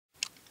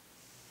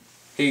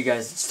Hey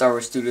guys, it's Star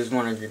Wars Studios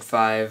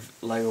 105,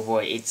 Lego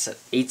Boy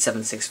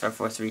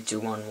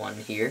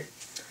 876543211 here.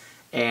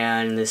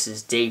 And this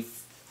is day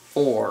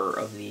 4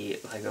 of the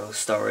Lego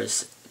Star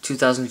Wars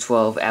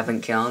 2012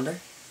 Advent Calendar.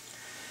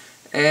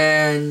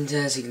 And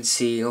as you can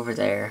see over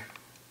there,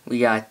 we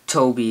got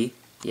Toby.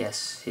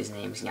 Yes, his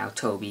name is now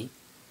Toby.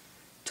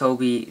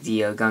 Toby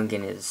the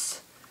Gungan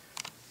is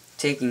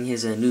taking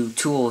his new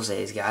tools that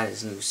he's got,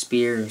 his new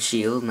spear and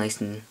shield,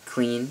 nice and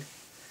clean.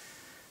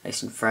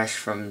 Nice and fresh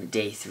from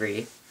day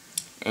 3.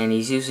 And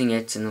he's using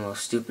it in the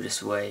most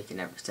stupidest way you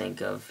can ever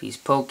think of. He's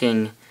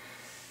poking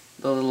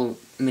the little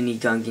mini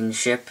Gungan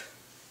ship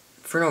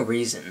for no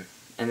reason.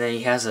 And then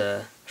he has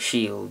a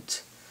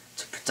shield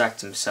to protect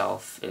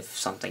himself if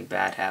something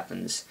bad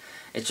happens.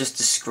 It just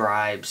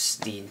describes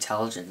the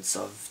intelligence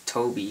of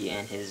Toby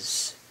and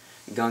his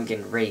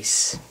Gungan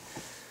race.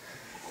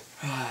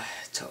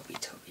 Toby.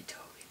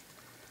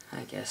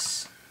 I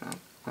guess,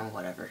 well,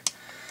 whatever.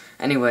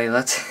 Anyway,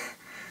 let's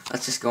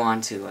just go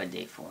on to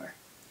day 4.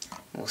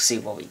 We'll see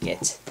what we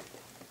get.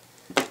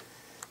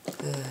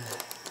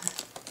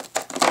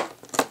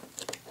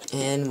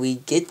 And we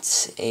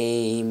get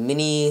a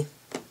mini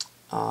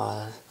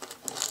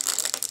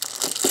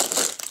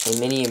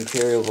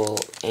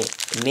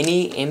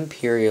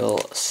Imperial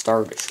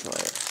Star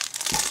Destroyer.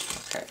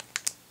 Okay,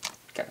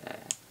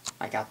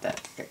 I got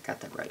that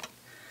right.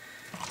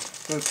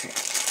 Okay.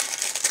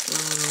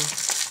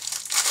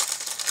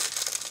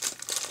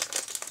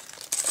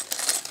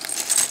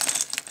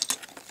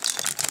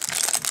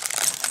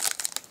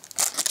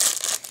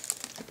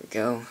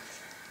 Go.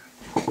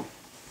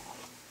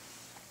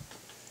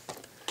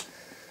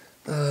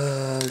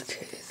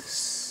 Okay,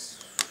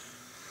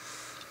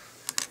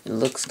 it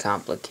looks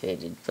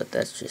complicated, but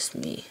that's just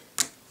me.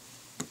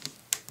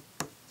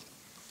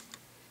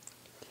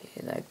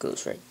 Okay, that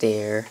goes right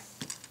there.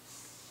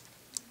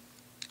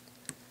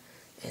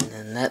 And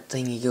then that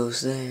thingy goes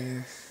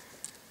there.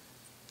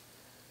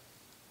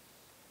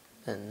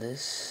 And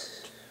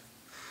this.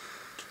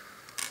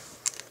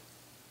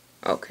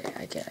 Okay,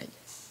 I get it.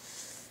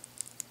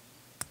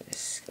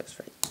 This goes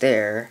right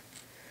there,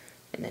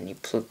 and then you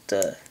put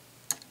the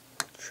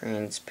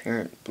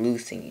transparent blue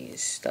thingies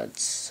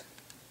studs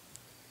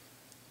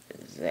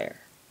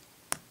there.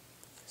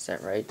 Is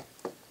that right?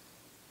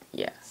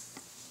 Yeah.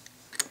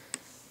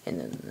 And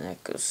then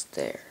that goes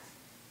there.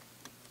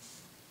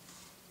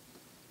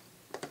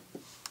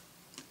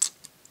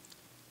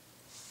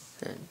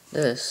 And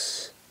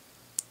this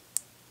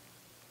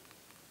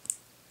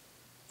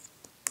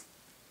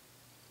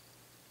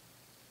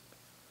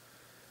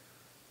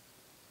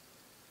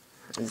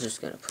I'm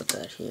just gonna put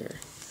that here.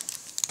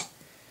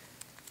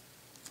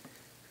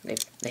 They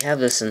have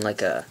this in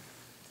like a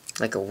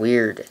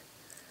weird,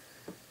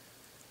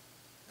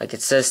 like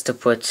it says to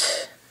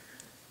put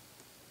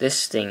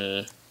this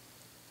thingy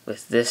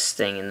with this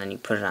thing and then you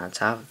put it on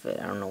top of it.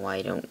 I don't know why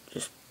you don't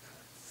just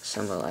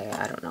assemble like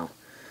I don't know.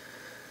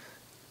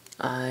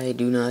 I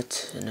do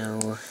not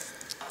know.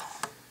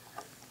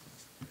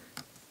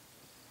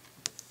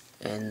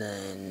 And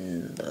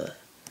then the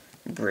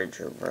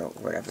bridge or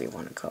whatever you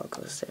want to call it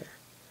goes there.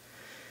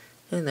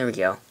 And there we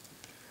go.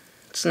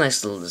 It's a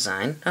nice little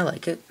design. I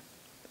like it.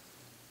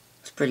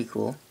 It's pretty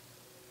cool.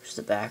 There's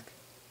the back.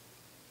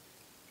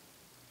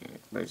 And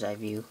bird's eye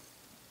view.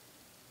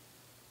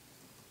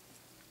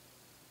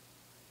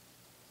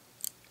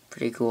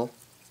 Pretty cool.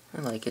 I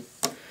like it.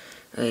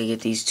 I get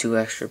these 2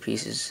 extra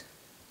pieces.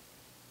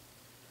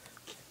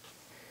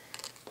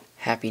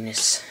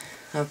 Happiness.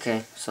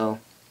 Okay, so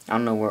I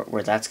don't know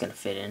where that's gonna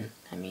fit in.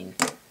 I mean,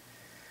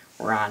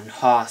 we're on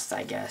Hoth,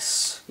 I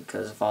guess,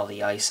 because of all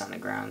the ice on the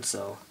ground,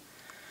 so.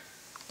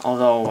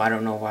 Although, I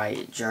don't know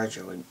why Jar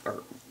Jar would,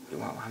 or,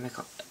 well,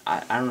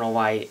 I don't know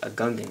why a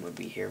Gungan would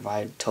be here.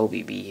 Why would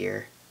Toby be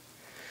here?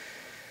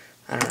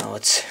 I don't know,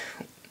 it's,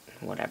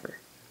 whatever.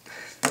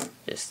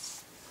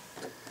 Just,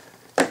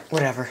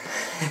 whatever.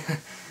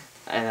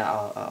 And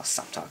I'll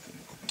stop talking.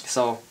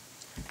 So,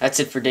 that's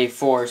it for day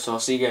 4, so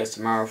I'll see you guys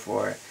tomorrow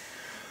for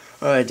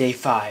day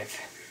 5.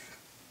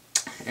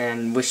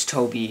 And wish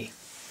Toby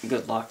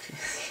good luck.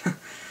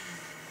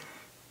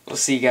 We'll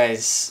see you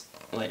guys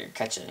later.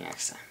 Catch you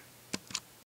next time.